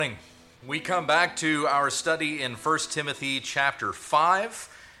Morning. We come back to our study in 1 Timothy chapter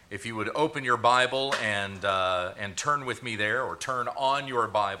 5. If you would open your Bible and turn with me there, or turn on your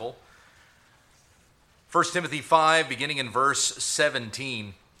Bible. 1 Timothy 5, beginning in verse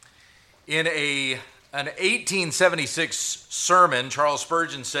 17. In an 1876 sermon, Charles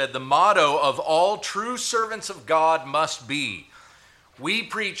Spurgeon said, "The motto of all true servants of God must be, we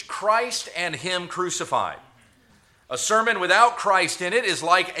preach Christ and Him crucified. A sermon without Christ in it is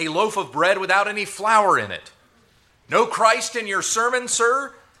like a loaf of bread without any flour in it. No Christ in your sermon,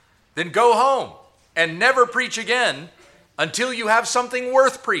 sir? Then go home and never preach again until you have something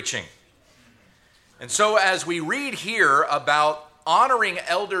worth preaching." And so as we read here about honoring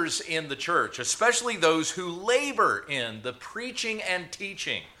elders in the church, especially those who labor in the preaching and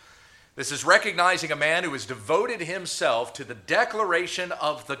teaching, this is recognizing a man who has devoted himself to the declaration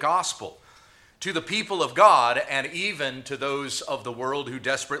of the gospel, to the people of God, and even to those of the world who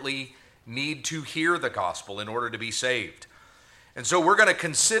desperately need to hear the gospel in order to be saved. And so we're going to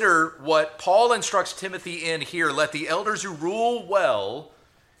consider what Paul instructs Timothy in here. Let the elders who rule well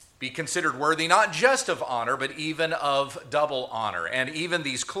be considered worthy, not just of honor, but even of double honor. And even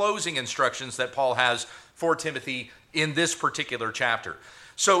these closing instructions that Paul has for Timothy in this particular chapter.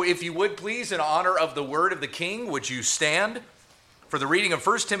 So if you would please, in honor of the word of the King, would you stand for the reading of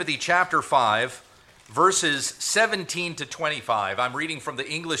 1 Timothy chapter 5, verses 17 to 25. I'm reading from the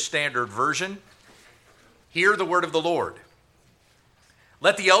English Standard Version. Hear the word of the Lord.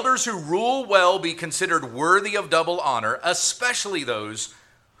 Let the elders who rule well be considered worthy of double honor, especially those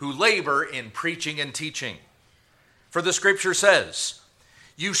who labor in preaching and teaching. For the scripture says,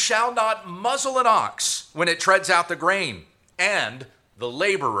 "You shall not muzzle an ox when it treads out the grain, and the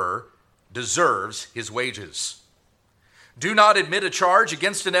laborer deserves his wages. Do not admit a charge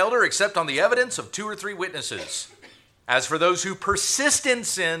against an elder except on the evidence of 2 or 3 witnesses. As for those who persist in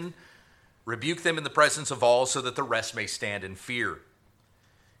sin, rebuke them in the presence of all, so that the rest may stand in fear.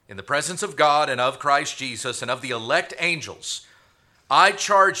 In the presence of God and of Christ Jesus and of the elect angels, I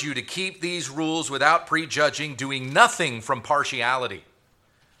charge you to keep these rules without prejudging, doing nothing from partiality.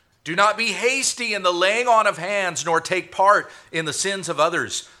 Do not be hasty in the laying on of hands, nor take part in the sins of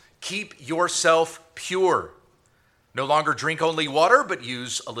others. Keep yourself pure. No longer drink only water, but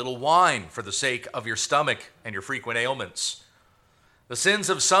use a little wine for the sake of your stomach and your frequent ailments. The sins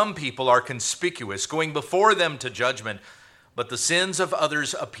of some people are conspicuous, going before them to judgment, but the sins of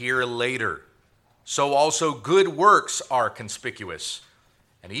others appear later. So also good works are conspicuous,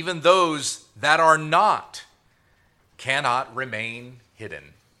 and even those that are not cannot remain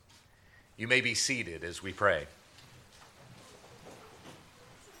hidden." You may be seated as we pray.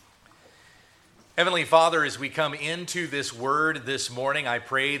 Heavenly Father, as we come into this word this morning, I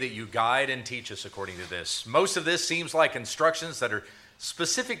pray that you guide and teach us according to this. Most of this seems like instructions that are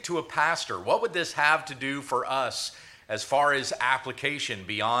specific to a pastor. What would this have to do for us as far as application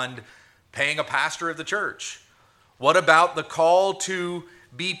beyond paying a pastor of the church? What about the call to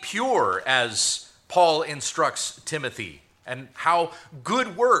be pure, as Paul instructs Timothy, and how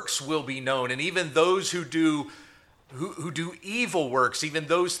good works will be known, and even those who do evil works, even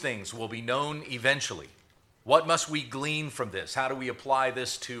those things will be known eventually. What must we glean from this? How do we apply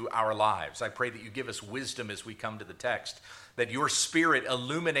this to our lives? I pray that you give us wisdom as we come to the text, that your Spirit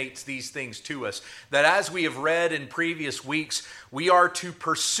illuminates these things to us, that as we have read in previous weeks, we are to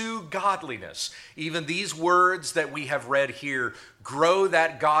pursue godliness. Even these words that we have read here grow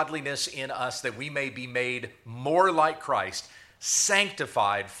that godliness in us, that we may be made more like Christ,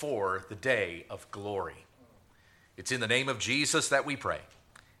 sanctified for the day of glory. It's in the name of Jesus that we pray.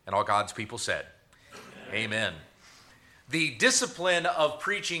 And all God's people said, Amen. The discipline of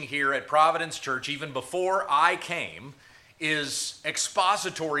preaching here at Providence Church, even before I came, is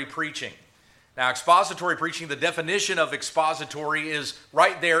expository preaching. Now, expository preaching, the definition of expository is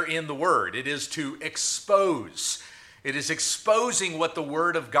right there in the word. It is to expose. It is exposing what the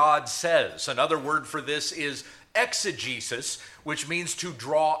Word of God says. Another word for this is exegesis, which means to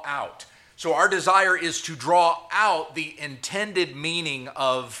draw out. So our desire is to draw out the intended meaning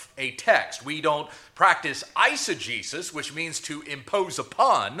of a text. We don't practice eisegesis, which means to impose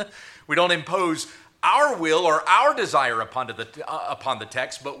upon. We don't impose our will or our desire upon the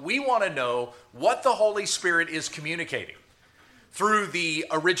text, but we want to know what the Holy Spirit is communicating through the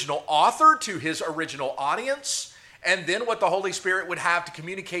original author to his original audience, and then what the Holy Spirit would have to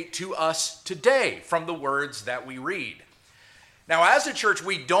communicate to us today from the words that we read. Now, as a church,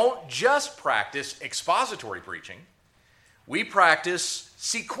 we don't just practice expository preaching. We practice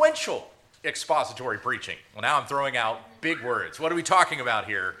sequential expository preaching. Well, now I'm throwing out big words. What are we talking about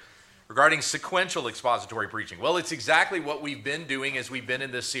here? regarding sequential expository preaching. Well, it's exactly what we've been doing as we've been in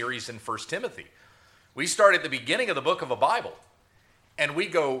this series in 1 Timothy. We start at the beginning of the book of a Bible, and we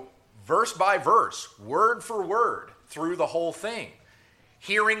go verse by verse, word for word, through the whole thing,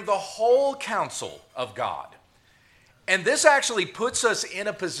 hearing the whole counsel of God. And this actually puts us in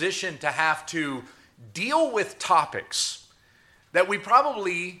a position to have to deal with topics that we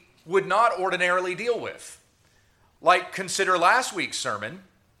probably would not ordinarily deal with. Like, consider last week's sermon.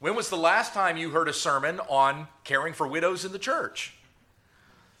 When was the last time you heard a sermon on caring for widows in the church?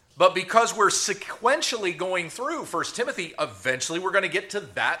 But because we're sequentially going through 1 Timothy, eventually we're going to get to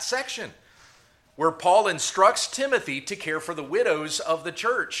that section where Paul instructs Timothy to care for the widows of the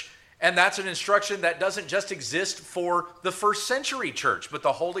church. And that's an instruction that doesn't just exist for the first century church, but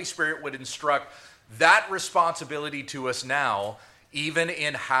the Holy Spirit would instruct that responsibility to us now, even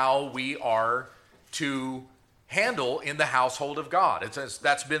in how we are to handle in the household of God.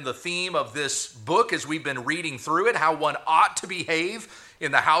 That's been the theme of this book as we've been reading through it, how one ought to behave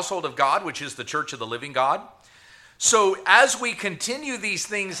in the household of God, which is the church of the living God. So as we continue these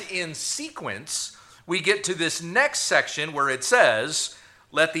things in sequence, we get to this next section where it says,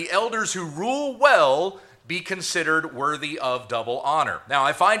 "Let the elders who rule well be considered worthy of double honor." Now,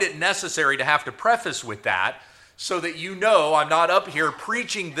 I find it necessary to have to preface with that so that you know I'm not up here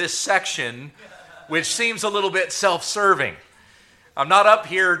preaching this section, which seems a little bit self-serving. I'm not up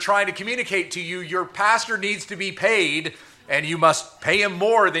here trying to communicate to you your pastor needs to be paid and you must pay him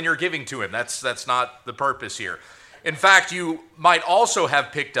more than you're giving to him. That's not the purpose here. In fact, you might also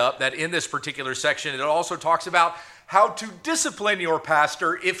have picked up that in this particular section, it also talks about how to discipline your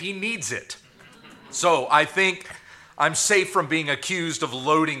pastor if he needs it. So I think I'm safe from being accused of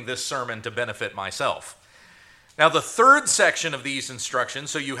loading this sermon to benefit myself. Now, the third section of these instructions,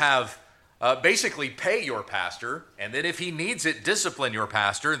 so you have basically pay your pastor, and then if he needs it, discipline your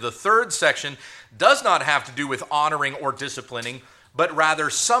pastor. The third section does not have to do with honoring or disciplining, but rather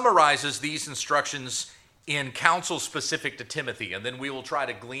summarizes these instructions in counsel specific to Timothy. And then we will try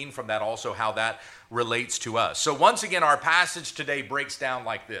to glean from that also how that relates to us. So once again, our passage today breaks down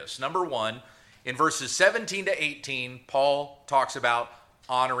like this. Number one, in verses 17 to 18, Paul talks about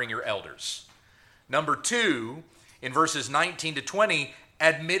honoring your elders. Number two, in verses 19 to 20,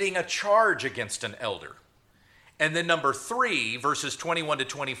 admitting a charge against an elder. And then number three, verses 21 to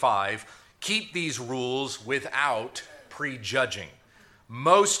 25, keep these rules without prejudging.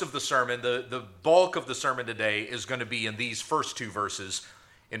 Most of the sermon, the bulk of the sermon today is going to be in these first two verses,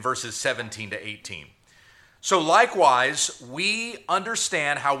 in verses 17 to 18. So likewise, we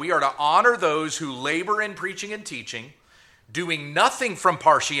understand how we are to honor those who labor in preaching and teaching, doing nothing from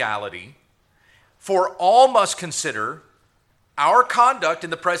partiality, for all must consider our conduct in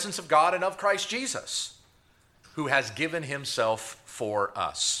the presence of God and of Christ Jesus, who has given himself for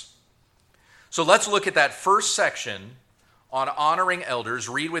us. So let's look at that first section on honoring elders.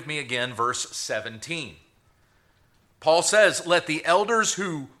 Read with me again, verse 17. Paul says, "Let the elders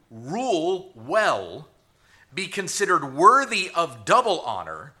who rule well be considered worthy of double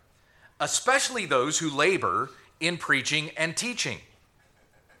honor, especially those who labor in preaching and teaching."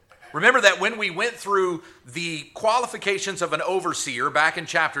 Remember that when we went through the qualifications of an overseer back in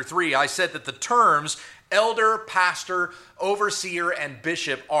chapter 3, I said that the terms elder, pastor, overseer, and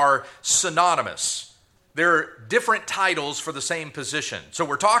bishop are synonymous. They're different titles for the same position. So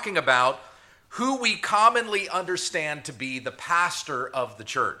we're talking about who we commonly understand to be the pastor of the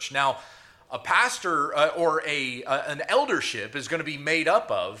church. Now, a pastor or an eldership is going to be made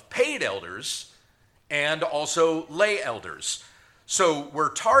up of paid elders and also lay elders. So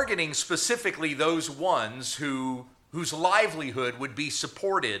we're targeting specifically those ones whose livelihood would be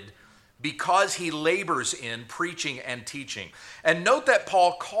supported because he labors in preaching and teaching. And note that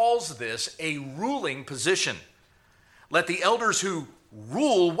Paul calls this a ruling position. Let the elders who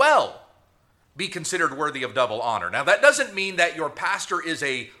rule well be considered worthy of double honor. Now, that doesn't mean that your pastor is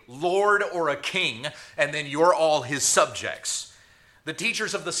a lord or a king and then you're all his subjects. The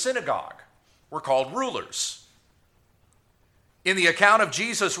teachers of the synagogue were called rulers. In the account of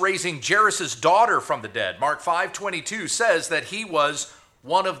Jesus raising Jairus' daughter from the dead, Mark 5:22 says that he was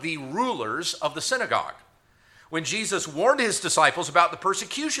one of the rulers of the synagogue. When Jesus warned his disciples about the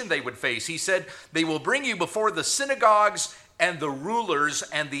persecution they would face, he said, "They will bring you before the synagogues and the rulers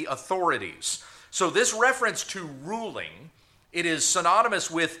and the authorities." So this reference to ruling, it is synonymous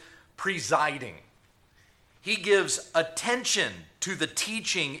with presiding. He gives attention to the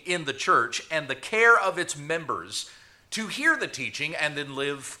teaching in the church and the care of its members to hear the teaching and then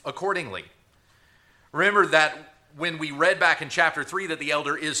live accordingly. Remember that when we read back in chapter 3 that the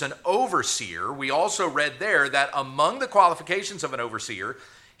elder is an overseer, we also read there that among the qualifications of an overseer,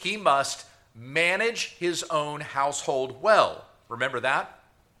 He must manage his own household well. Remember that?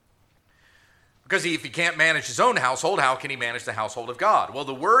 Because if he can't manage his own household, how can he manage the household of God? Well,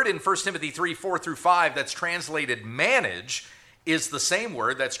 the word in 1 Timothy 3, 4 through 5 that's translated manage is the same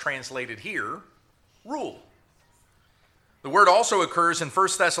word that's translated here, rule. The word also occurs in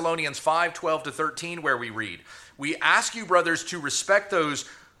 1 Thessalonians 5, 12 to 13, where we read, "We ask you, brothers, to respect those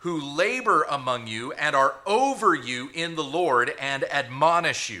who labor among you and are over you in the Lord and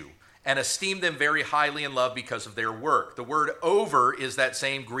admonish you, and esteem them very highly in love because of their work." The word over is that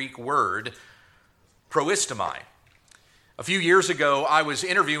same Greek word, proistomai. A few years ago, I was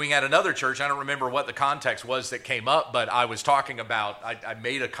interviewing at another church. I don't remember what the context was that came up, but I was talking about, I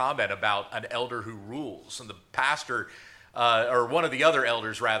made a comment about an elder who rules. And the pastor, or one of the other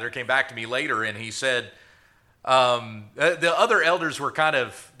elders rather, came back to me later and he said, the other elders were kind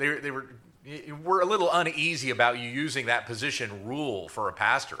of, they were a little uneasy about you using that position, rule, for a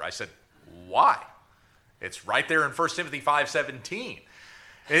pastor. I said, why? It's right there in 1 Timothy 5:17.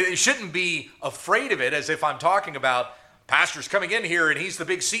 You shouldn't be afraid of it as if I'm talking about pastor's coming in here and he's the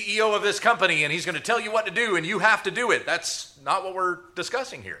big CEO of this company and he's going to tell you what to do and you have to do it. That's not what we're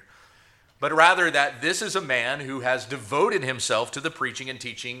discussing here. But rather that this is a man who has devoted himself to the preaching and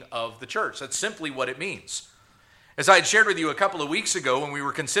teaching of the church. That's simply what it means. As I had shared with you a couple of weeks ago when we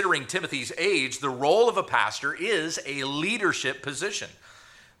were considering Timothy's age, the role of a pastor is a leadership position.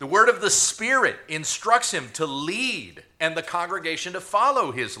 The word of the Spirit instructs him to lead and the congregation to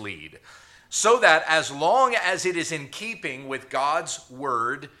follow his lead, so that as long as it is in keeping with God's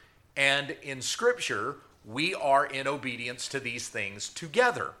word and in Scripture, we are in obedience to these things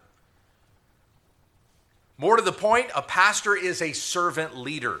together. More to the point, a pastor is a servant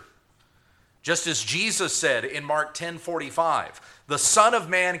leader. Just as Jesus said in Mark 10:45, "The Son of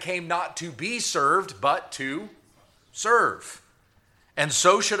Man came not to be served, but to serve." And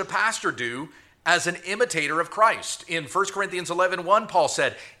so should a pastor do as an imitator of Christ. In 1 Corinthians 11:1, Paul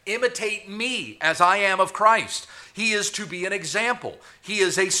said, "Imitate me as I am of Christ." He is to be an example. He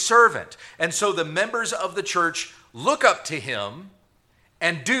is a servant. And so the members of the church look up to him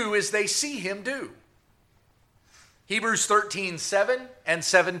and do as they see him do. Hebrews 13:7 and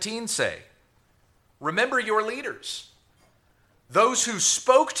 17 say, "Remember your leaders, those who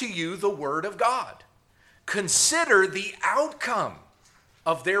spoke to you the word of God. Consider the outcome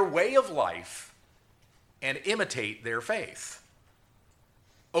of their way of life and imitate their faith.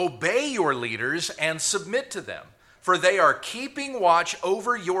 Obey your leaders and submit to them, for they are keeping watch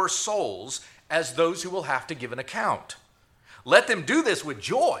over your souls as those who will have to give an account. Let them do this with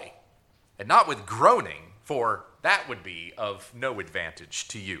joy and not with groaning, for that would be of no advantage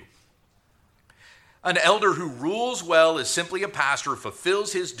to you." An elder who rules well is simply a pastor who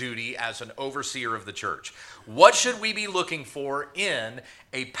fulfills his duty as an overseer of the church. What should we be looking for in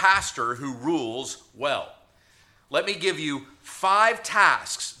a pastor who rules well? Let me give you 5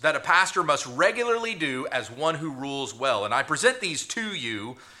 tasks that a pastor must regularly do as one who rules well. And I present these to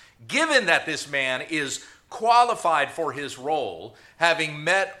you, given that this man is qualified for his role, having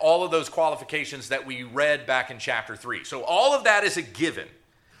met all of those qualifications that we read back in chapter 3. So all of that is a given.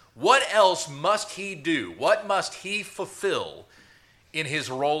 What else must he do? What must he fulfill in his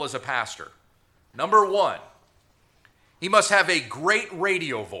role as a pastor? Number 1, he must have a great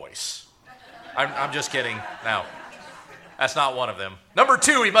radio voice. I'm just kidding. No, that's not one of them. Number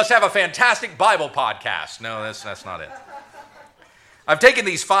 2, he must have a fantastic Bible podcast. No, that's not it. I've taken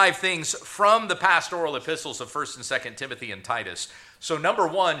these 5 things from the pastoral epistles of 1 and 2 Timothy and Titus. So number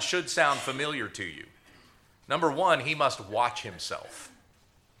 1 should sound familiar to you. Number 1, he must watch himself.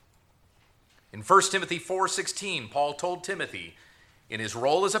 In 1 Timothy 4:16, Paul told Timothy, in his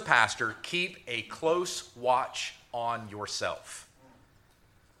role as a pastor, keep a close watch on yourself.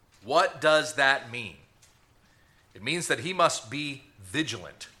 What does that mean? It means that he must be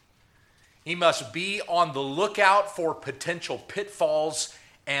vigilant. He must be on the lookout for potential pitfalls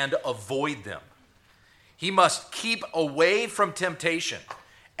and avoid them. He must keep away from temptation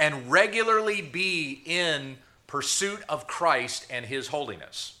and regularly be in pursuit of Christ and his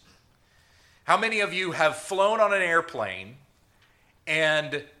holiness. How many of you have flown on an airplane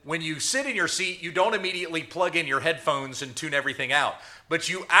and when you sit in your seat, you don't immediately plug in your headphones and tune everything out, but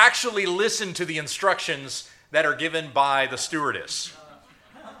you actually listen to the instructions that are given by the stewardess?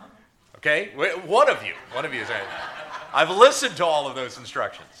 Okay? One of you said, I've listened to all of those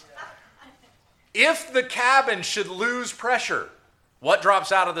instructions. If the cabin should lose pressure, what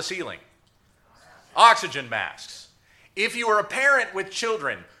drops out of the ceiling? Oxygen masks. If you are a parent with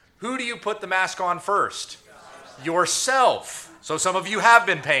children, who do you put the mask on first? Yourself. So some of you have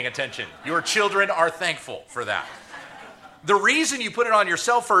been paying attention. Your children are thankful for that. The reason you put it on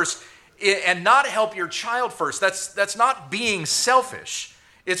yourself first and not help your child first, that's not being selfish.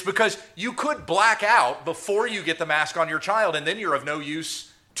 It's because you could black out before you get the mask on your child, and then you're of no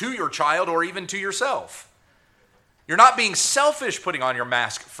use to your child or even to yourself. You're not being selfish putting on your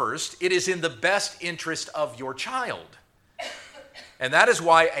mask first. It is in the best interest of your child. And that is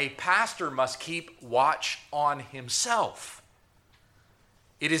why a pastor must keep watch on himself.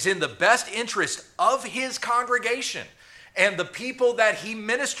 It is in the best interest of his congregation and the people that he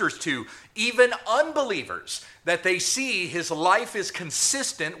ministers to, even unbelievers, that they see his life is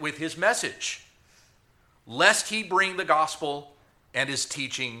consistent with his message, lest he bring the gospel and his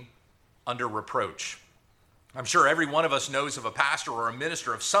teaching under reproach. I'm sure every one of us knows of a pastor or a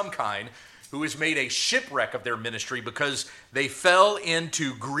minister of some kind who has made a shipwreck of their ministry because they fell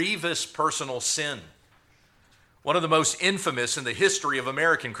into grievous personal sin. One of the most infamous in the history of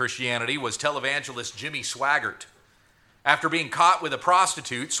American Christianity was televangelist Jimmy Swaggart. After being caught with a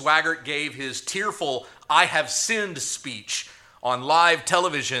prostitute, Swaggart gave his tearful "I have sinned" speech on live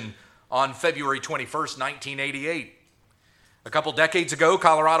television on February 21st, 1988. A couple decades ago,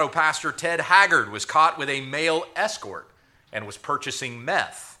 Colorado pastor Ted Haggard was caught with a male escort and was purchasing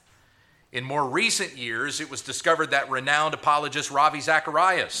meth. In more recent years, it was discovered that renowned apologist Ravi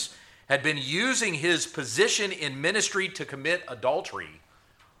Zacharias had been using his position in ministry to commit adultery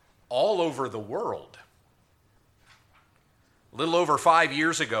all over the world. A little over 5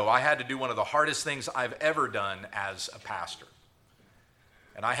 years ago, I had to do one of the hardest things I've ever done as a pastor.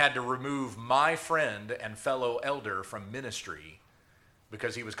 And I had to remove my friend and fellow elder from ministry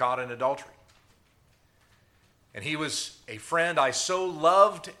because he was caught in adultery. And he was a friend I so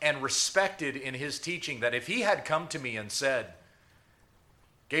loved and respected in his teaching that if he had come to me and said,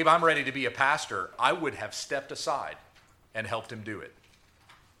 "Gabe, I'm ready to be a pastor," I would have stepped aside and helped him do it.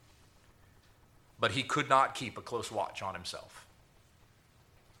 But he could not keep a close watch on himself.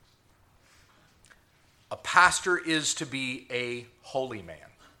 A pastor is to be a holy man.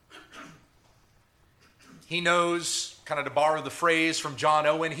 He knows, kind of to borrow the phrase from John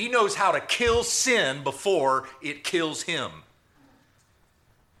Owen, he knows how to kill sin before it kills him.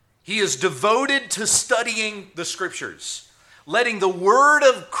 He is devoted to studying the scriptures, letting the word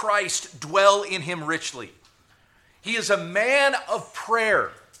of Christ dwell in him richly. He is a man of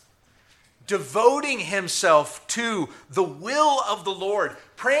prayer, devoting himself to the will of the Lord,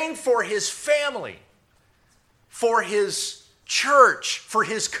 praying for his family, for his church, for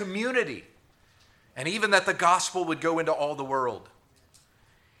his community, and even that the gospel would go into all the world.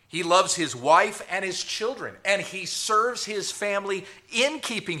 He loves his wife and his children, and he serves his family in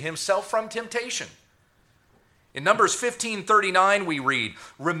keeping himself from temptation. In Numbers 15:39 we read,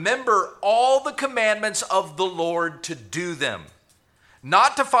 "Remember all the commandments of the Lord to do them,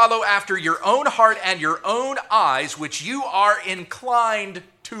 not to follow after your own heart and your own eyes, which you are inclined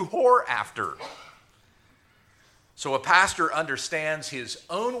to whore after." So a pastor understands his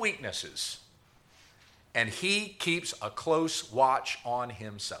own weaknesses, and he keeps a close watch on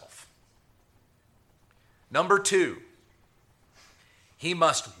himself. Number 2, he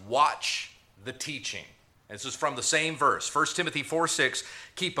must watch the teaching. This is from the same verse, 1 Timothy 4:6,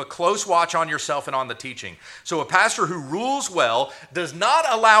 "Keep a close watch on yourself and on the teaching." So a pastor who rules well does not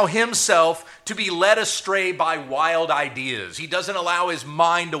allow himself to be led astray by wild ideas. He doesn't allow his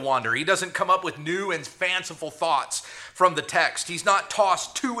mind to wander. He doesn't come up with new and fanciful thoughts from the text. He's not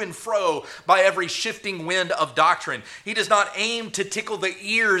tossed to and fro by every shifting wind of doctrine. He does not aim to tickle the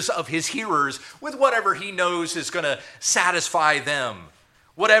ears of his hearers with whatever he knows is going to satisfy them,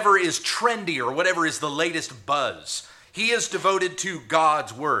 whatever is trendy or whatever is the latest buzz. He is devoted to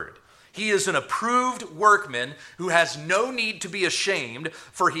God's word. He is an approved workman who has no need to be ashamed,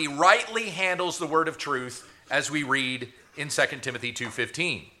 for he rightly handles the word of truth, as we read in 2 Timothy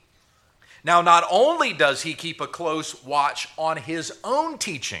 2:15. Now, not only does he keep a close watch on his own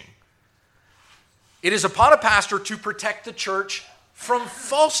teaching, it is upon a pastor to protect the church from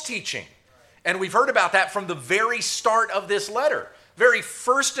false teaching. And we've heard about that from the very start of this letter. Very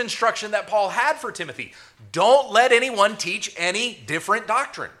first instruction that Paul had for Timothy: don't let anyone teach any different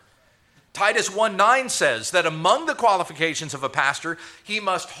doctrine. Titus 1:9 says that among the qualifications of a pastor, he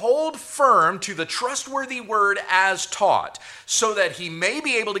must hold firm to the trustworthy word as taught, so that he may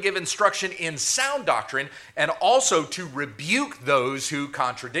be able to give instruction in sound doctrine and also to rebuke those who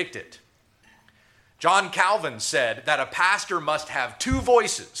contradict it. John Calvin said that a pastor must have two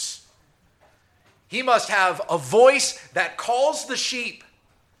voices. He must have a voice that calls the sheep,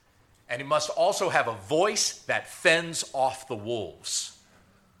 and he must also have a voice that fends off the wolves.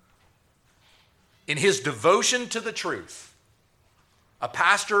 In his devotion to the truth, a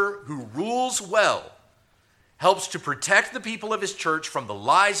pastor who rules well helps to protect the people of his church from the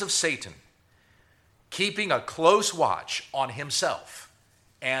lies of Satan, keeping a close watch on himself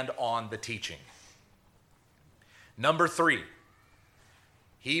and on the teaching. Number 3,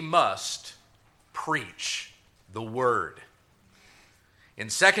 he must preach the word. In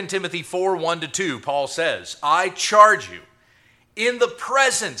 2 Timothy 4, 1-2, Paul says, I charge you in the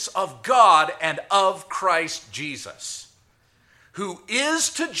presence of God and of Christ Jesus, who is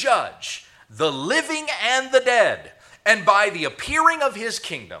to judge the living and the dead, and by the appearing of his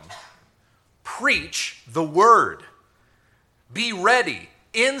kingdom, preach the word. Be ready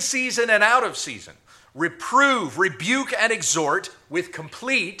in season and out of season. Reprove, rebuke, and exhort with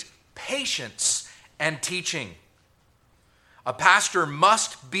complete patience and teaching. A pastor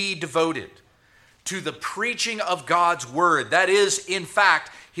must be devoted to the preaching of God's word. That is, in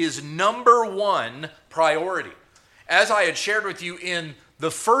fact, his number one priority. As I had shared with you in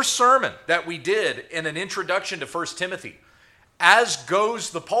the first sermon that we did in an introduction to 1 Timothy, as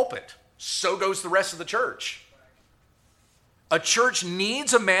goes the pulpit, so goes the rest of the church. A church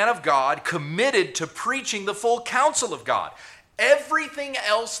needs a man of God committed to preaching the full counsel of God. Everything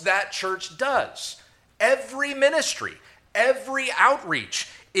else that church does, every ministry, every outreach,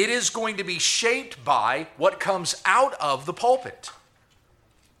 it is going to be shaped by what comes out of the pulpit.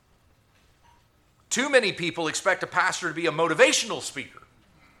 Too many people expect a pastor to be a motivational speaker,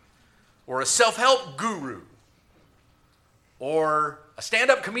 or a self-help guru, or a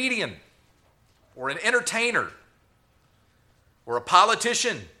stand-up comedian, or an entertainer, or a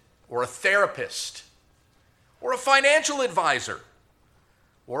politician, or a therapist, or a financial advisor,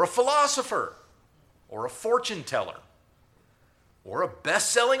 or a philosopher, or a fortune teller, or a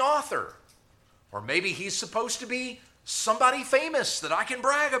best-selling author, or maybe he's supposed to be somebody famous that I can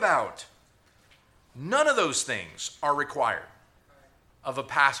brag about. None of those things are required of a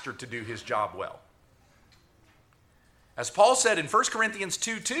pastor to do his job well. As Paul said in 1 Corinthians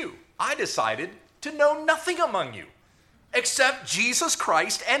 2:2, I decided to know nothing among you except Jesus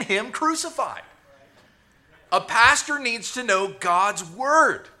Christ and him crucified. A pastor needs to know God's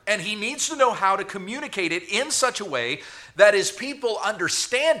word, and he needs to know how to communicate it in such a way that his people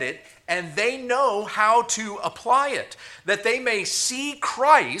understand it and they know how to apply it, that they may see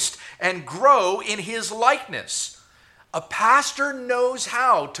Christ and grow in his likeness. A pastor knows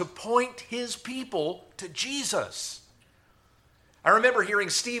how to point his people to Jesus. I remember hearing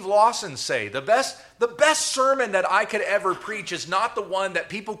Steve Lawson say, the best sermon that I could ever preach is not the one that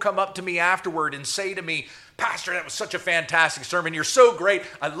people come up to me afterward and say to me, Pastor, that was such a fantastic sermon. You're so great.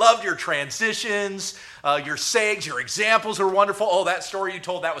 I loved your transitions, your sayings, your examples are wonderful. Oh, that story you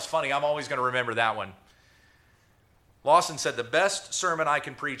told, that was funny. I'm always going to remember that one. Lawson said, the best sermon I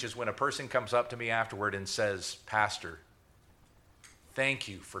can preach is when a person comes up to me afterward and says, Pastor, thank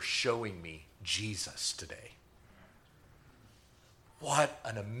you for showing me Jesus today. What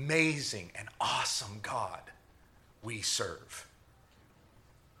an amazing and awesome God we serve.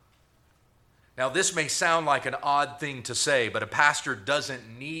 Now, this may sound like an odd thing to say, but a pastor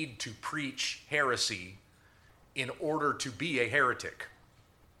doesn't need to preach heresy in order to be a heretic.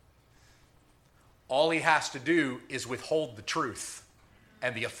 All he has to do is withhold the truth,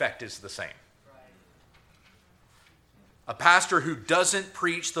 and the effect is the same. A pastor who doesn't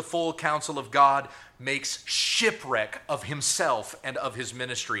preach the full counsel of God makes shipwreck of himself and of his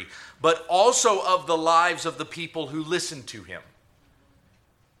ministry, but also of the lives of the people who listen to him.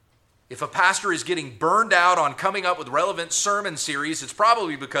 If a pastor is getting burned out on coming up with relevant sermon series, it's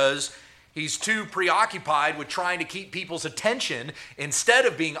probably because he's too preoccupied with trying to keep people's attention instead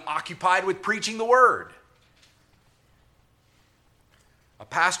of being occupied with preaching the word. A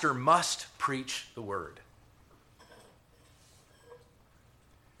pastor must preach the word.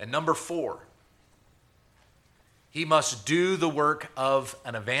 And number 4, he must do the work of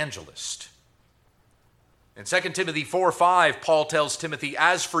an evangelist. In 2 Timothy 4:5, Paul tells Timothy,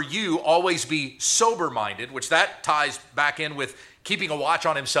 as for you, always be sober-minded, which that ties back in with keeping a watch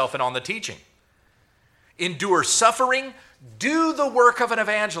on himself and on the teaching. Endure suffering, do the work of an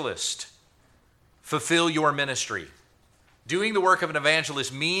evangelist. Fulfill your ministry. Doing the work of an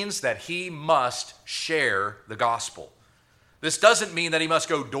evangelist means that he must share the gospel. This doesn't mean that he must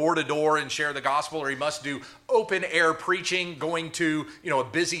go door to door and share the gospel, or he must do open air preaching, going to a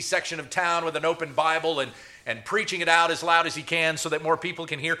busy section of town with an open Bible and preaching it out as loud as he can so that more people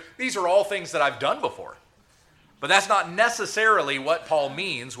can hear. These are all things that I've done before. But that's not necessarily what Paul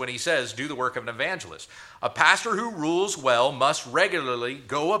means when he says do the work of an evangelist. A pastor who rules well must regularly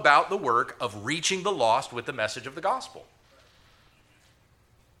go about the work of reaching the lost with the message of the gospel.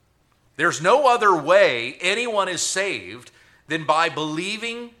 There's no other way anyone is saved than by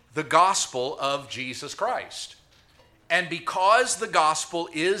believing the gospel of Jesus Christ. And because the gospel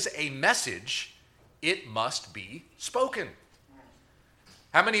is a message, it must be spoken.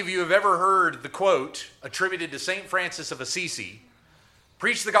 How many of you have ever heard the quote attributed to St. Francis of Assisi,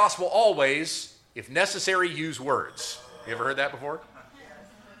 "Preach the gospel always, if necessary, use words"? You ever heard that before?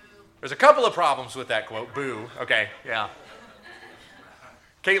 There's a couple of problems with that quote. Boo. Okay, yeah.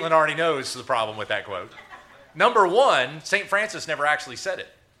 Caitlin already knows the problem with that quote. Number one, St. Francis never actually said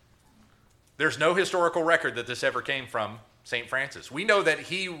it. There's no historical record that this ever came from St. Francis. We know that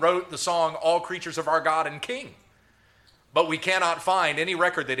he wrote the song, "All Creatures of Our God and King." But we cannot find any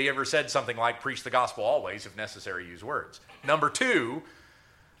record that he ever said something like, "Preach the gospel always, if necessary, use words." Number two,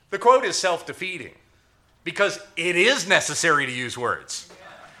 the quote is self-defeating because it is necessary to use words.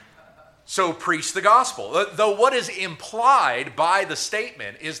 So preach the gospel. Though what is implied by the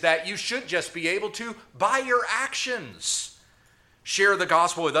statement is that you should just be able to, by your actions, share the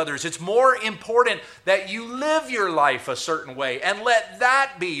gospel with others. It's more important that you live your life a certain way and let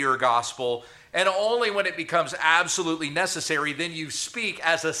that be your gospel. And only when it becomes absolutely necessary, then you speak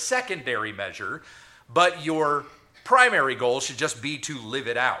as a secondary measure. But your primary goal should just be to live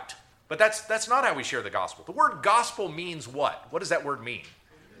it out. But that's not how we share the gospel. The word gospel means what? What does that word mean?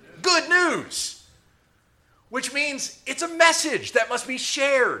 Good news, which means it's a message that must be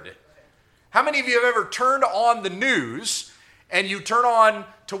shared. How many of you have ever turned on the news and you turn on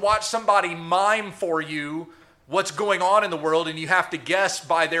to watch somebody mime for you what's going on in the world and you have to guess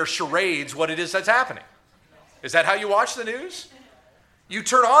by their charades what it is that's happening? Is that how you watch the news? You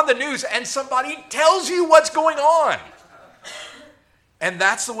turn on the news and somebody tells you what's going on. And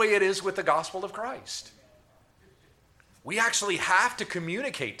that's the way it is with the gospel of Christ. We actually have to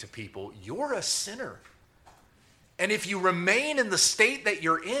communicate to people, you're a sinner. And if you remain in the state that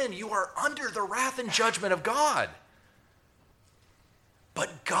you're in, you are under the wrath and judgment of God.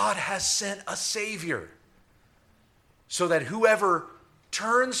 But God has sent a Savior so that whoever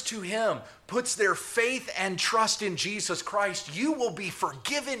turns to him, puts their faith and trust in Jesus Christ, you will be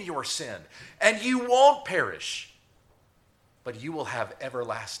forgiven your sin and you won't perish. But you will have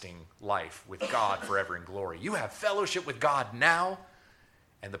everlasting life with God forever in glory. You have fellowship with God now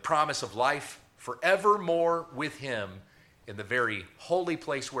and the promise of life forevermore with him in the very holy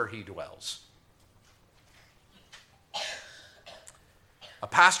place where he dwells. A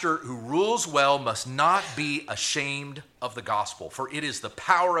pastor who rules well must not be ashamed of the gospel, for it is the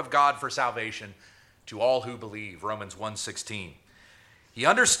power of God for salvation to all who believe. Romans 1:16. He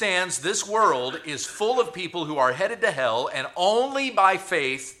understands this world is full of people who are headed to hell, and only by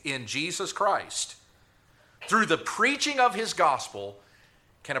faith in Jesus Christ, through the preaching of his gospel,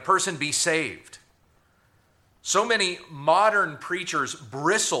 can a person be saved. So many modern preachers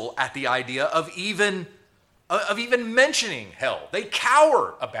bristle at the idea of even mentioning hell. They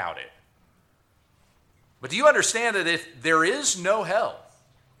cower about it. But do you understand that if there is no hell,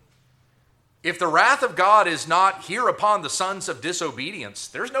 if the wrath of God is not here upon the sons of disobedience,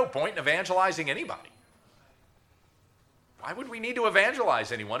 there's no point in evangelizing anybody. Why would we need to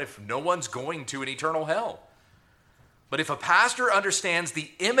evangelize anyone if no one's going to an eternal hell? But if a pastor understands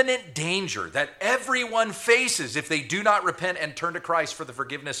the imminent danger that everyone faces if they do not repent and turn to Christ for the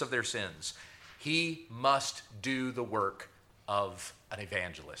forgiveness of their sins, he must do the work of an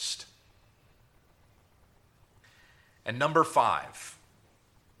evangelist. And number 5,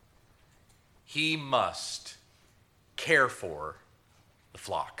 he must care for the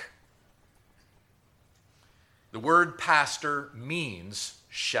flock. The word pastor means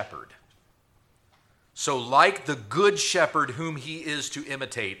shepherd. So like the good shepherd whom he is to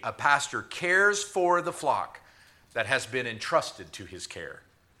imitate, a pastor cares for the flock that has been entrusted to his care.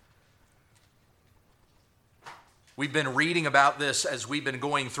 We've been reading about this as we've been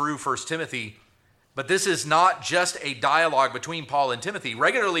going through 1 Timothy, but this is not just a dialogue between Paul and Timothy.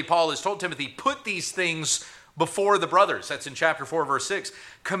 Regularly, Paul has told Timothy, put these things before the brothers. That's in chapter 4, verse 6.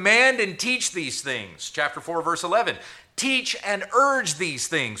 Command and teach these things. Chapter 4, verse 11. Teach and urge these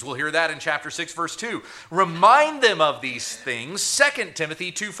things. We'll hear that in chapter 6, verse 2. Remind them of these things. 2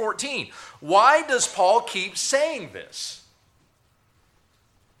 Timothy 2:14. Why does Paul keep saying this?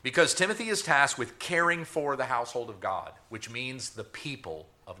 Because Timothy is tasked with caring for the household of God, which means the people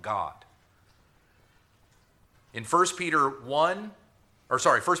of God. In 1 Peter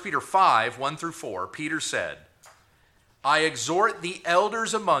 5, 1 through 4, Peter said, I exhort the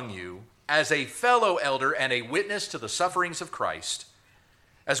elders among you as a fellow elder and a witness to the sufferings of Christ,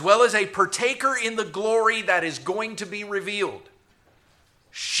 as well as a partaker in the glory that is going to be revealed.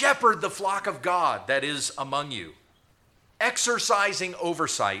 Shepherd the flock of God that is among you, exercising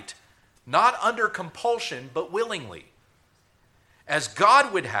oversight, not under compulsion, but willingly, as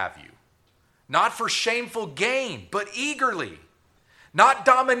God would have you, not for shameful gain, but eagerly, not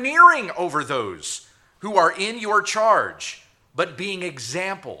domineering over those who are in your charge, but being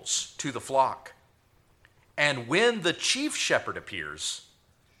examples to the flock. And when the chief shepherd appears,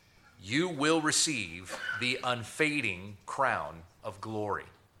 you will receive the unfading crown of glory.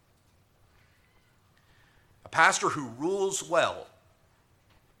 A pastor who rules well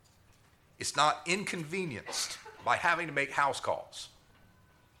is not inconvenienced by having to make house calls.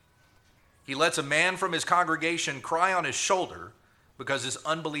 He lets a man from his congregation cry on his shoulder because his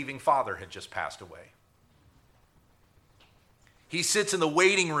unbelieving father had just passed away. He sits in the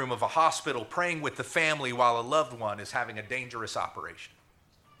waiting room of a hospital praying with the family while a loved one is having a dangerous operation.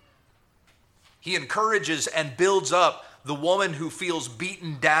 He encourages and builds up the woman who feels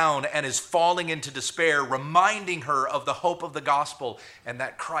beaten down and is falling into despair, reminding her of the hope of the gospel and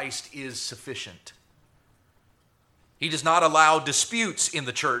that Christ is sufficient. He does not allow disputes in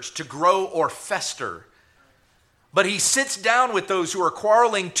the church to grow or fester, but he sits down with those who are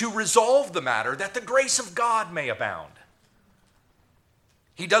quarreling to resolve the matter that the grace of God may abound.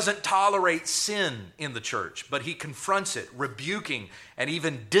 He doesn't tolerate sin in the church, but he confronts it, rebuking and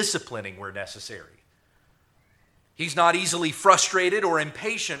even disciplining where necessary. He's not easily frustrated or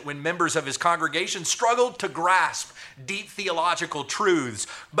impatient when members of his congregation struggle to grasp deep theological truths,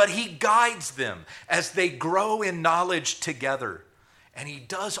 but he guides them as they grow in knowledge together. And he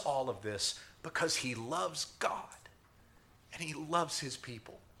does all of this because he loves God and he loves his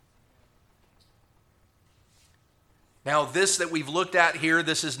people. Now, this that we've looked at here,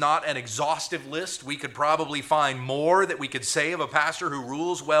 this is not an exhaustive list. We could probably find more that we could say of a pastor who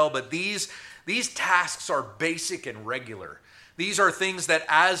rules well, but these tasks are basic and regular. These are things that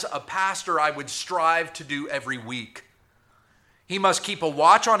as a pastor I would strive to do every week. He must keep a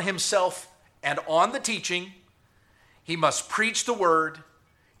watch on himself and on the teaching. He must preach the word.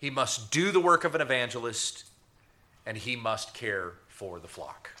 He must do the work of an evangelist. And he must care for the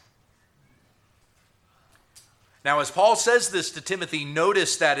flock. Now, as Paul says this to Timothy,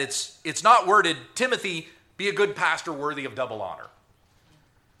 notice that it's not worded, Timothy, be a good pastor worthy of double honor.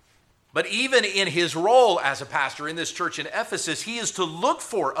 But even in his role as a pastor in this church in Ephesus, he is to look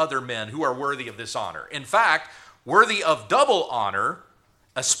for other men who are worthy of this honor. In fact, worthy of double honor,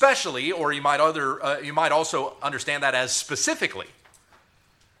 especially, or you might also understand that as specifically.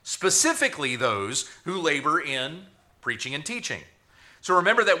 Specifically those who labor in preaching and teaching. So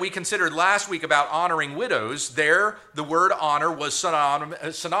remember that we considered last week about honoring widows. There, the word honor was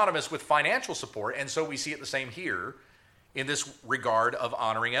synonymous with financial support, and so we see it the same here in this regard of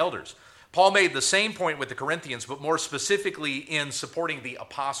honoring elders. Paul made the same point with the Corinthians, but more specifically in supporting the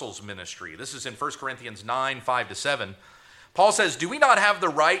apostles' ministry. This is in 1 Corinthians 9, 5-7. Paul says, do we not have the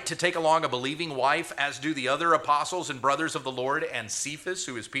right to take along a believing wife, as do the other apostles and brothers of the Lord, and Cephas,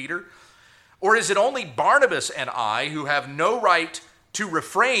 who is Peter? Or is it only Barnabas and I who have no right to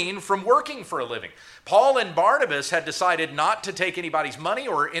refrain from working for a living? Paul and Barnabas had decided not to take anybody's money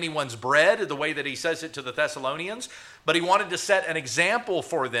or anyone's bread, the way that he says it to the Thessalonians, but he wanted to set an example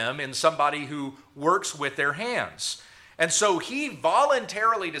for them in somebody who works with their hands. And so he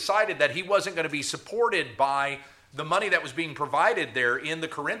voluntarily decided that he wasn't going to be supported by the money that was being provided there in the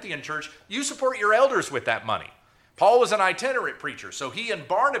Corinthian church. You support your elders with that money. Paul was an itinerant preacher, so he and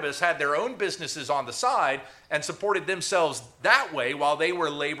Barnabas had their own businesses on the side and supported themselves that way while they were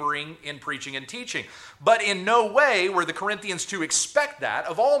laboring in preaching and teaching. But in no way were the Corinthians to expect that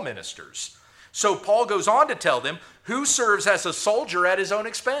of all ministers. So Paul goes on to tell them, who serves as a soldier at his own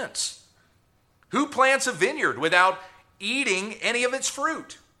expense? Who plants a vineyard without eating any of its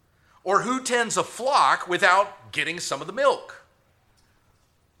fruit? Or who tends a flock without getting some of the milk?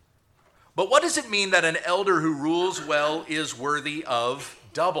 But what does it mean that an elder who rules well is worthy of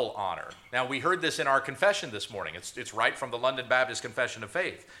double honor? Now, we heard this in our confession this morning. It's right from the London Baptist Confession of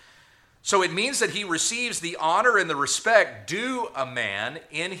Faith. So it means that he receives the honor and the respect due a man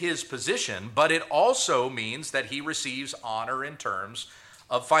in his position, but it also means that he receives honor in terms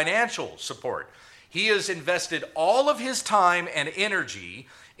of financial support. He has invested all of his time and energy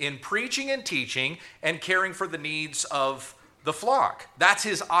in preaching and teaching and caring for the needs of the flock. That's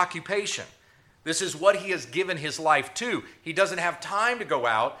his occupation. This is what he has given his life to. He doesn't have time to go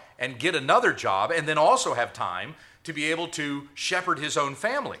out and get another job and then also have time to be able to shepherd his own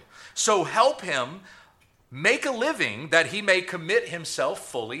family. So help him make a living that he may commit himself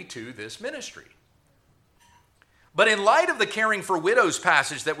fully to this ministry. But in light of the caring for widows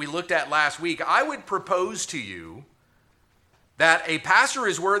passage that we looked at last week, I would propose to you that a pastor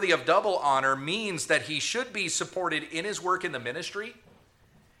is worthy of double honor means that he should be supported in his work in the ministry.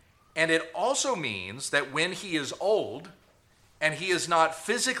 And it also means that when he is old, and he is not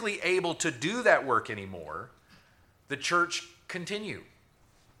physically able to do that work anymore, the church continue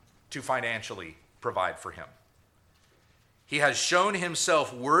to financially provide for him. He has shown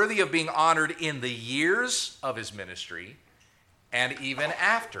himself worthy of being honored in the years of his ministry and even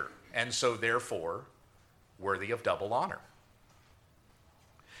after, and so therefore worthy of double honor.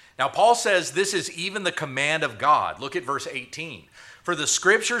 Now, Paul says this is even the command of God. Look at verse 18. For the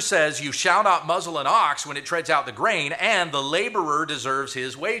scripture says, you shall not muzzle an ox when it treads out the grain, and the laborer deserves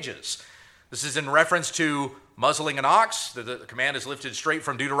his wages. This is in reference to muzzling an ox. The command is lifted straight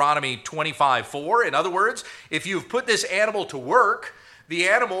from Deuteronomy 25:4. In other words, if you've put this animal to work, the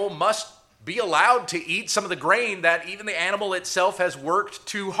animal must be allowed to eat some of the grain that even the animal itself has worked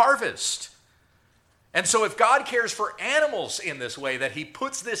to harvest. And so if God cares for animals in this way, that he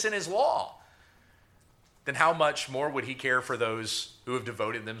puts this in his law, then how much more would he care for those who have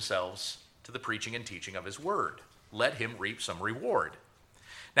devoted themselves to the preaching and teaching of his word? Let him reap some reward.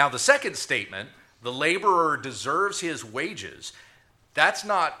 Now, the second statement, the laborer deserves his wages, that's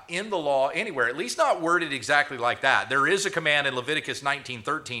not in the law anywhere, at least not worded exactly like that. There is a command in Leviticus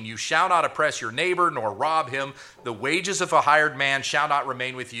 19:13, you shall not oppress your neighbor nor rob him. The wages of a hired man shall not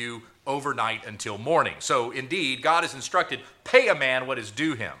remain with you overnight until morning. So indeed, God has instructed, pay a man what is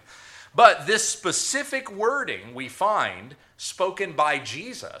due him. But this specific wording we find spoken by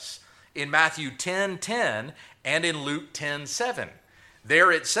Jesus in Matthew 10:10 and in Luke 10:7.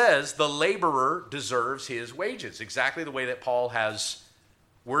 There it says, the laborer deserves his wages, exactly the way that Paul has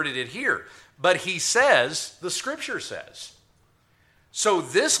worded it here. But he says, the scripture says. So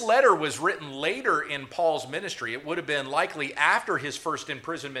this letter was written later in Paul's ministry. It would have been likely after his first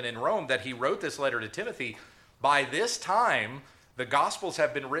imprisonment in Rome that he wrote this letter to Timothy. By this time, the Gospels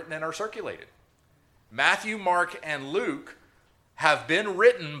have been written and are circulated. Matthew, Mark, and Luke have been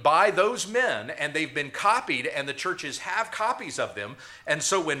written by those men, and they've been copied, and the churches have copies of them. And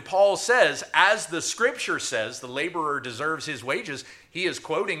so when Paul says, as the scripture says, the laborer deserves his wages, he is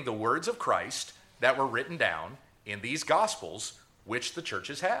quoting the words of Christ that were written down in these Gospels, which the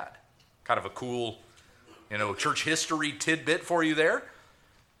churches had. Kind of a cool, church history tidbit for you there.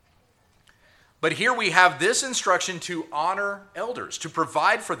 But here we have this instruction to honor elders, to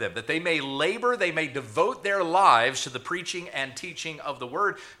provide for them, that they may labor, they may devote their lives to the preaching and teaching of the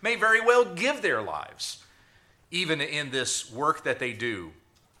word, may very well give their lives, even in this work that they do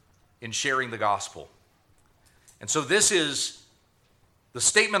in sharing the gospel. And so this is the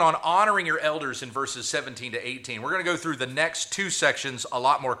statement on honoring your elders in verses 17 to 18. We're going to go through the next two sections a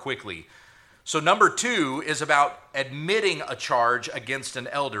lot more quickly. So number 2 is about admitting a charge against an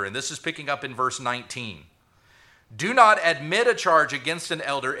elder, and this is picking up in verse 19. Do not admit a charge against an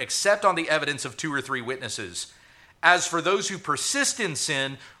elder except on the evidence of 2 or 3 witnesses. As for those who persist in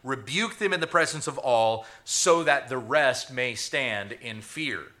sin, rebuke them in the presence of all, so that the rest may stand in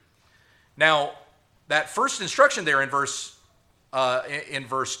fear. Now, that first instruction there in verse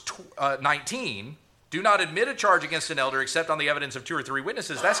 19, do not admit a charge against an elder except on the evidence of 2 or 3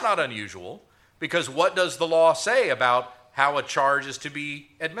 witnesses. That's not unusual, because what does the law say about how a charge is to be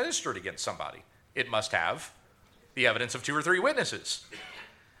administered against somebody? It must have the evidence of 2 or 3 witnesses.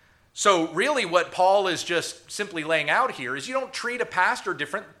 So really what Paul is just simply laying out here is you don't treat a pastor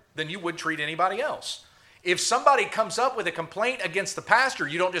different than you would treat anybody else. If somebody comes up with a complaint against the pastor,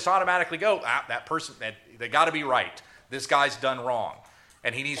 you don't just automatically go, that person, they got to be right. This guy's done wrong,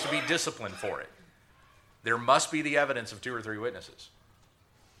 and he needs to be disciplined for it. There must be the evidence of 2 or 3 witnesses.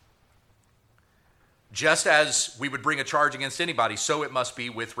 Just as we would bring a charge against anybody, so it must be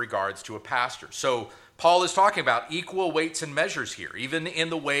with regards to a pastor. So Paul is talking about equal weights and measures here, even in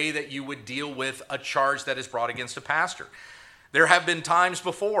the way that you would deal with a charge that is brought against a pastor. There have been times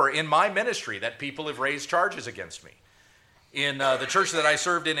before in my ministry that people have raised charges against me. In the church that I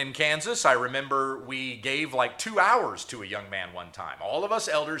served in Kansas, I remember we gave like 2 hours to a young man one time. All of us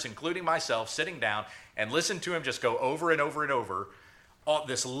elders, including myself, sitting down and listened to him just go over and over and over all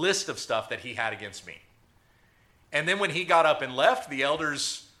this list of stuff that he had against me. And then when he got up and left, the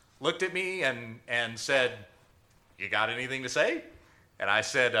elders looked at me and said, "You got anything to say?" And I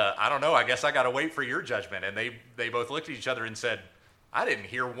said, "I don't know. I guess I got to wait for your judgment." And they both looked at each other and said, "I didn't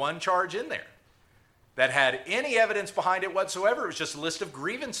hear one charge in there that had any evidence behind it whatsoever. It was just a list of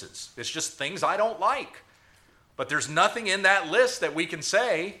grievances. It's just things I don't like. But there's nothing in that list that we can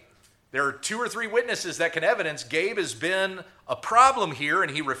say there are 2 or 3 witnesses that can evidence Gabe has been a problem here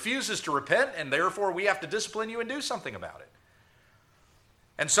and he refuses to repent, and therefore we have to discipline you and do something about it."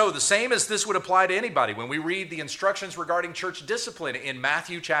 And so the same as this would apply to anybody when we read the instructions regarding church discipline in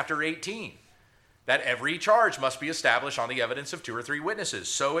Matthew chapter 18, that every charge must be established on the evidence of 2 or 3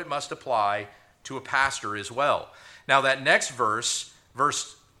 witnesses. So it must apply to a pastor as well. Now that next verse,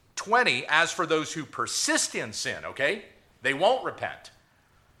 verse 20, as for those who persist in sin, okay, they won't repent.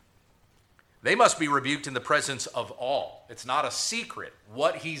 They must be rebuked in the presence of all. It's not a secret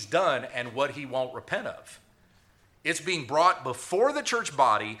what he's done and what he won't repent of. It's being brought before the church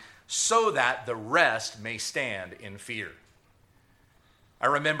body so that the rest may stand in fear. I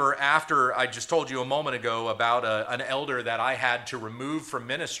remember after I just told you a moment ago about an elder that I had to remove from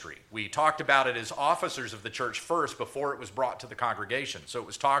ministry. We talked about it as officers of the church first before it was brought to the congregation. So it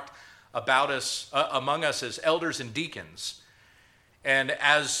was talked about us among us as elders and deacons. And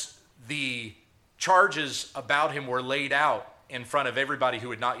as the charges about him were laid out in front of everybody who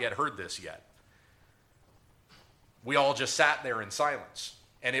had not yet heard this yet, we all just sat there in silence.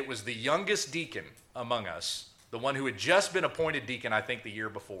 And it was the youngest deacon among us, the one who had just been appointed deacon, I think, the year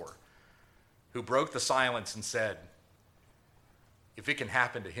before, who broke the silence and said, if it can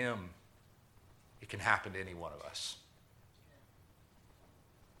happen to him, it can happen to any one of us.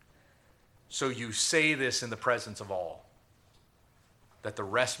 So you say this in the presence of all, that the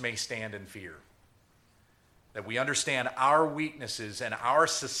rest may stand in fear, that we understand our weaknesses and our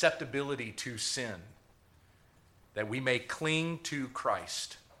susceptibility to sin, that we may cling to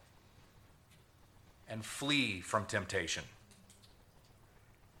Christ and flee from temptation.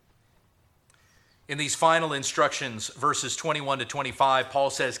 In these final instructions, verses 21 to 25, Paul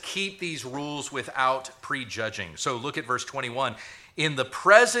says, keep these rules without prejudging. So look at verse 21. In the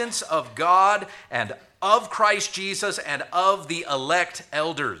presence of God and of Christ Jesus and of the elect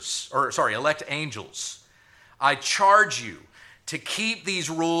angels, I charge you to keep these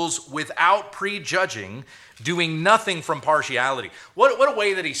rules without prejudging, doing nothing from partiality. What a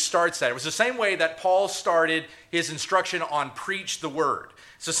way that he starts that. It was the same way that Paul started his instruction on preach the word.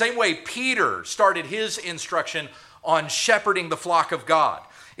 It's the same way Peter started his instruction on shepherding the flock of God.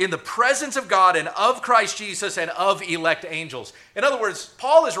 In the presence of God and of Christ Jesus and of elect angels. In other words,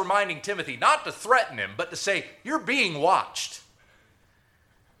 Paul is reminding Timothy not to threaten him, but to say, you're being watched.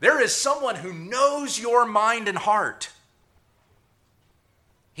 There is someone who knows your mind and heart.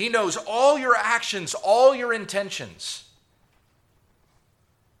 He knows all your actions, all your intentions.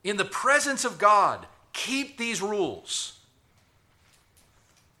 In the presence of God, keep these rules.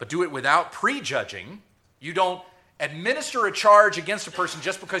 But do it without prejudging. You don't administer a charge against a person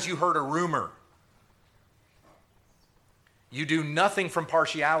just because you heard a rumor. You do nothing from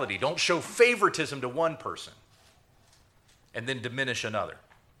partiality. Don't show favoritism to one person and then diminish another.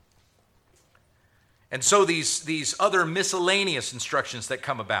 And so these other miscellaneous instructions that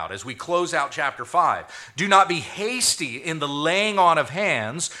come about as we close out chapter 5. Do not be hasty in the laying on of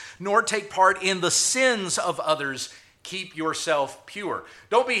hands, nor take part in the sins of others. Keep yourself pure.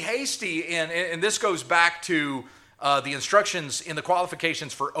 Don't be hasty in, and this goes back to the instructions in the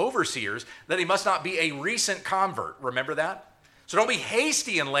qualifications for overseers, that he must not be a recent convert. Remember that? So don't be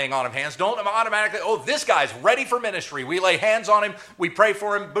hasty in laying on of hands. Don't automatically, this guy's ready for ministry. We lay hands on him, we pray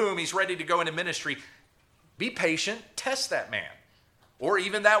for him, boom, he's ready to go into ministry. Be patient, test that man or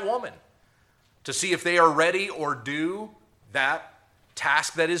even that woman to see if they are ready or do that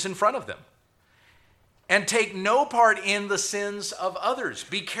task that is in front of them. And take no part in the sins of others.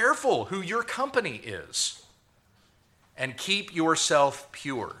 Be careful who your company is and keep yourself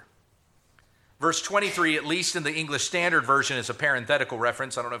pure. Verse 23, at least in the English Standard Version, is a parenthetical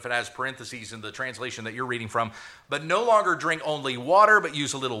reference. I don't know if it has parentheses in the translation that you're reading from. But no longer drink only water, but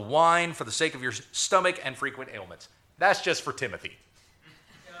use a little wine for the sake of your stomach and frequent ailments. That's just for Timothy.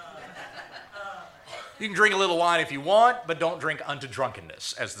 You can drink a little wine if you want, but don't drink unto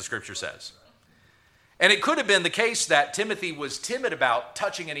drunkenness, as the scripture says. And it could have been the case that Timothy was timid about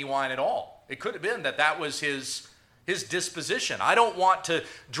touching any wine at all. It could have been that was his disposition. I don't want to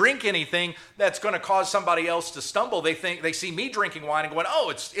drink anything that's going to cause somebody else to stumble. They see me drinking wine and going,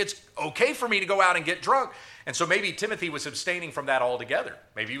 it's okay for me to go out and get drunk. And so maybe Timothy was abstaining from that altogether.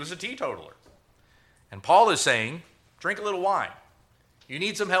 Maybe he was a teetotaler. And Paul is saying, drink a little wine. You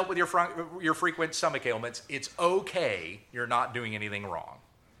need some help with your frequent stomach ailments. It's okay. You're not doing anything wrong.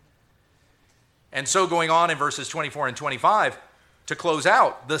 And so going on in verses 24 and 25, to close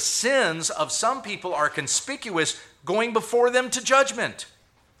out, the sins of some people are conspicuous, going before them to judgment.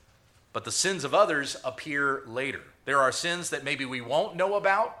 But the sins of others appear later. There are sins that maybe we won't know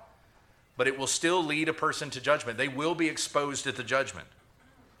about, but it will still lead a person to judgment. They will be exposed at the judgment.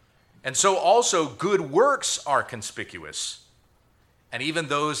 And so also good works are conspicuous, and even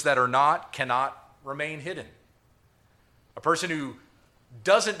those that are not cannot remain hidden. A person who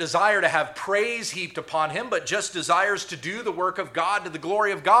doesn't desire to have praise heaped upon him, but just desires to do the work of God to the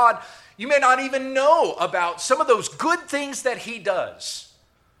glory of God, you may not even know about some of those good things that he does.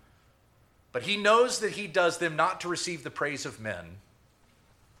 But he knows that he does them not to receive the praise of men,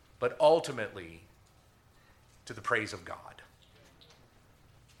 but ultimately to the praise of God,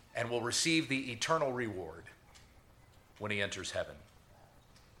 and will receive the eternal reward when he enters heaven.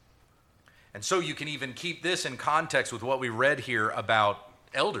 And so you can even keep this in context with what we read here about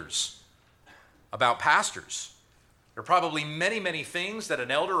elders, about pastors. There are probably many, many things that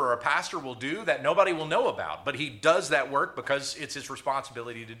an elder or a pastor will do that nobody will know about, but he does that work because it's his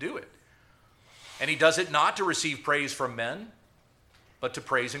responsibility to do it. And he does it not to receive praise from men, but to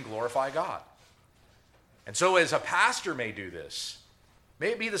praise and glorify God. And so as a pastor may do this, may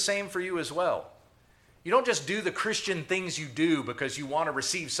it be the same for you as well. You don't just do the Christian things you do because you want to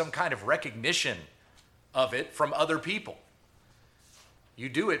receive some kind of recognition of it from other people. You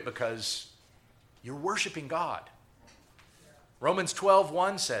do it because you're worshiping God. Romans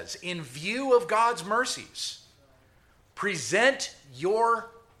 12:1 says, in view of God's mercies, present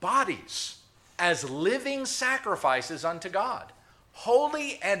your bodies as living sacrifices unto God,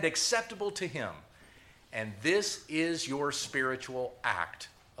 holy and acceptable to him. And this is your spiritual act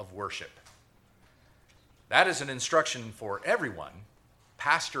of worship. That is an instruction for everyone,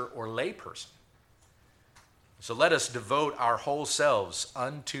 pastor or layperson. So let us devote our whole selves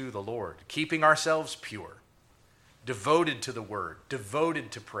unto the Lord, keeping ourselves pure, devoted to the word,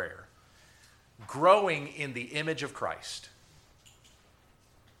 devoted to prayer, growing in the image of Christ,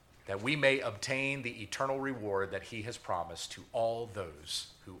 that we may obtain the eternal reward that he has promised to all those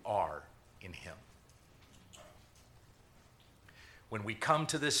who are in him. When we come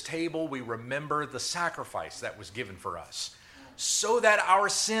to this table, we remember the sacrifice that was given for us, so that our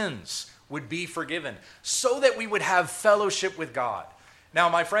sins would be forgiven, so that we would have fellowship with God. Now,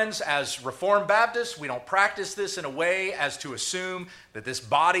 my friends, as Reformed Baptists, we don't practice this in a way as to assume that this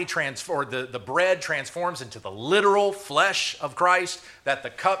body the bread transforms into the literal flesh of Christ, that the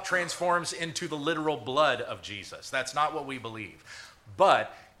cup transforms into the literal blood of Jesus. That's not what we believe.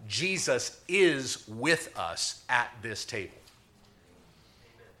 But Jesus is with us at this table.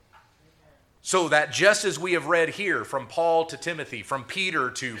 So that just as we have read here from Paul to Timothy, from Peter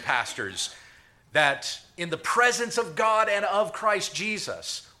to pastors, that in the presence of God and of Christ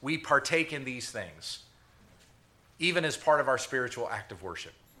Jesus, we partake in these things, even as part of our spiritual act of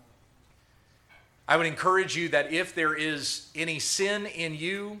worship. I would encourage you that if there is any sin in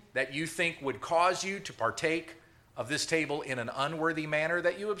you that you think would cause you to partake of this table in an unworthy manner,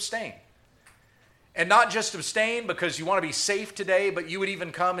 that you abstain. And not just abstain because you want to be safe today, but you would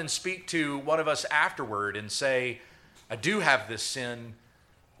even come and speak to one of us afterward and say, I do have this sin.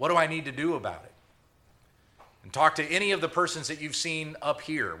 What do I need to do about it? And talk to any of the persons that you've seen up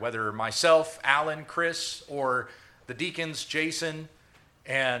here, whether myself, Alan, Chris, or the deacons, Jason,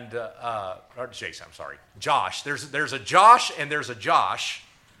 and Josh. There's a Josh and there's a Josh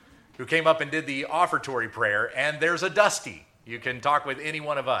who came up and did the offertory prayer, and there's a Dusty. You can talk with any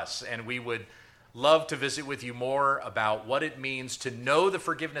one of us, and we would love to visit with you more about what it means to know the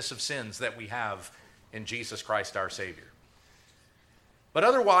forgiveness of sins that we have in Jesus Christ our Savior. But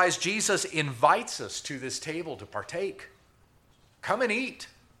otherwise, Jesus invites us to this table to partake. Come and eat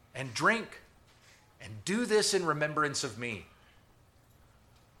and drink and do this in remembrance of me.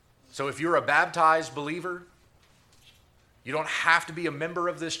 So if you're a baptized believer, you don't have to be a member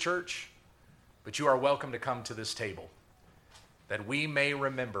of this church, but you are welcome to come to this table, that we may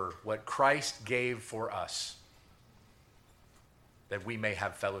remember what Christ gave for us, that we may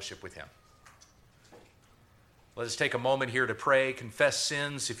have fellowship with him. Let us take a moment here to pray, confess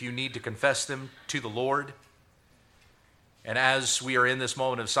sins if you need to confess them to the Lord. And as we are in this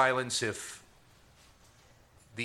moment of silence, if